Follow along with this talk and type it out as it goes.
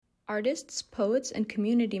Artists, poets, and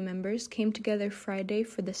community members came together Friday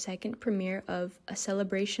for the second premiere of A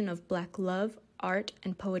Celebration of Black Love, Art,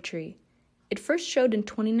 and Poetry. It first showed in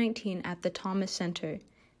 2019 at the Thomas Center.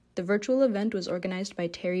 The virtual event was organized by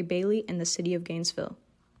Terry Bailey and the City of Gainesville.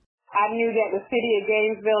 I knew that the City of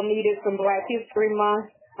Gainesville needed some Black History Month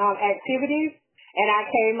activities, and I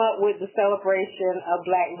came up with the celebration of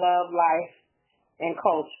Black love, life, and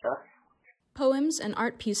culture. Poems and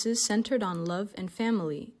art pieces centered on love and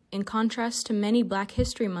family, in contrast to many Black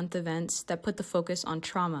History Month events that put the focus on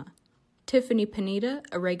trauma. Tiffany Panetta,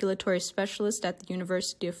 a regulatory specialist at the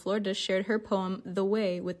University of Florida, shared her poem, The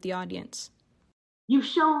Way, with the audience. You've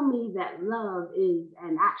shown me that love is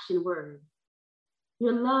an action word.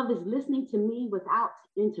 Your love is listening to me without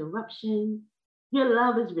interruption. Your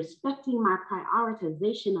love is respecting my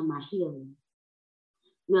prioritization of my healing.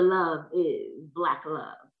 Your love is Black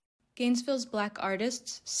love. Gainesville's Black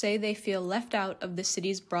artists say they feel left out of the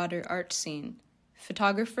city's broader art scene.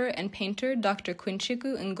 Photographer and painter Dr.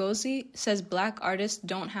 Quinchiku Ngozi says Black artists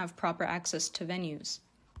don't have proper access to venues.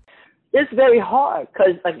 It's very hard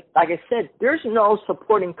because, like I said, there's no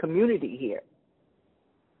supporting community here.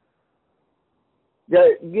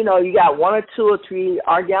 You got one or two or three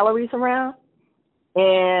art galleries around,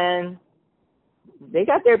 and they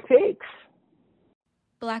got their picks.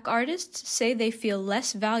 Black artists say they feel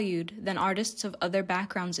less valued than artists of other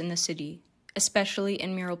backgrounds in the city, especially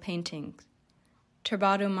in mural paintings.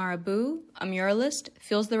 Turbado Marabu, a muralist,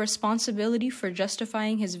 feels the responsibility for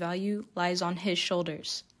justifying his value lies on his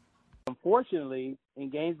shoulders. Unfortunately,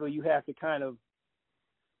 in Gainesville, you have to kind of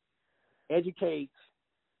educate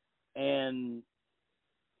and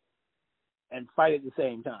fight at the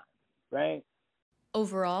same time, right?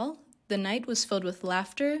 Overall, the night was filled with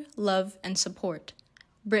laughter, love, and support.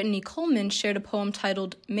 Brittany Coleman shared a poem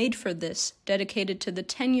titled Made for This, dedicated to the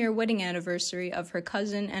 10-year wedding anniversary of her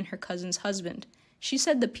cousin and her cousin's husband. She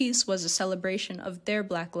said the piece was a celebration of their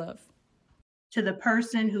Black love. To the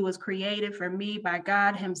person who was created for me by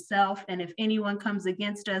God himself, and if anyone comes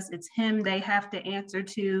against us, it's him they have to answer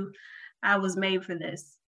to. I was made for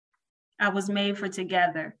this. I was made for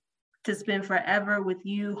together, to spend forever with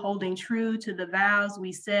you, holding true to the vows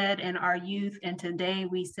we said in our youth, and today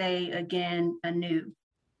we say again anew.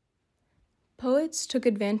 Poets took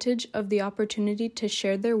advantage of the opportunity to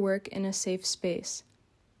share their work in a safe space.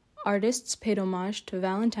 Artists paid homage to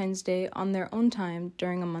Valentine's Day on their own time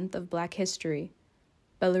during a month of Black history.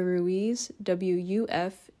 Bella Ruiz,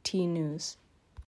 WUFT News.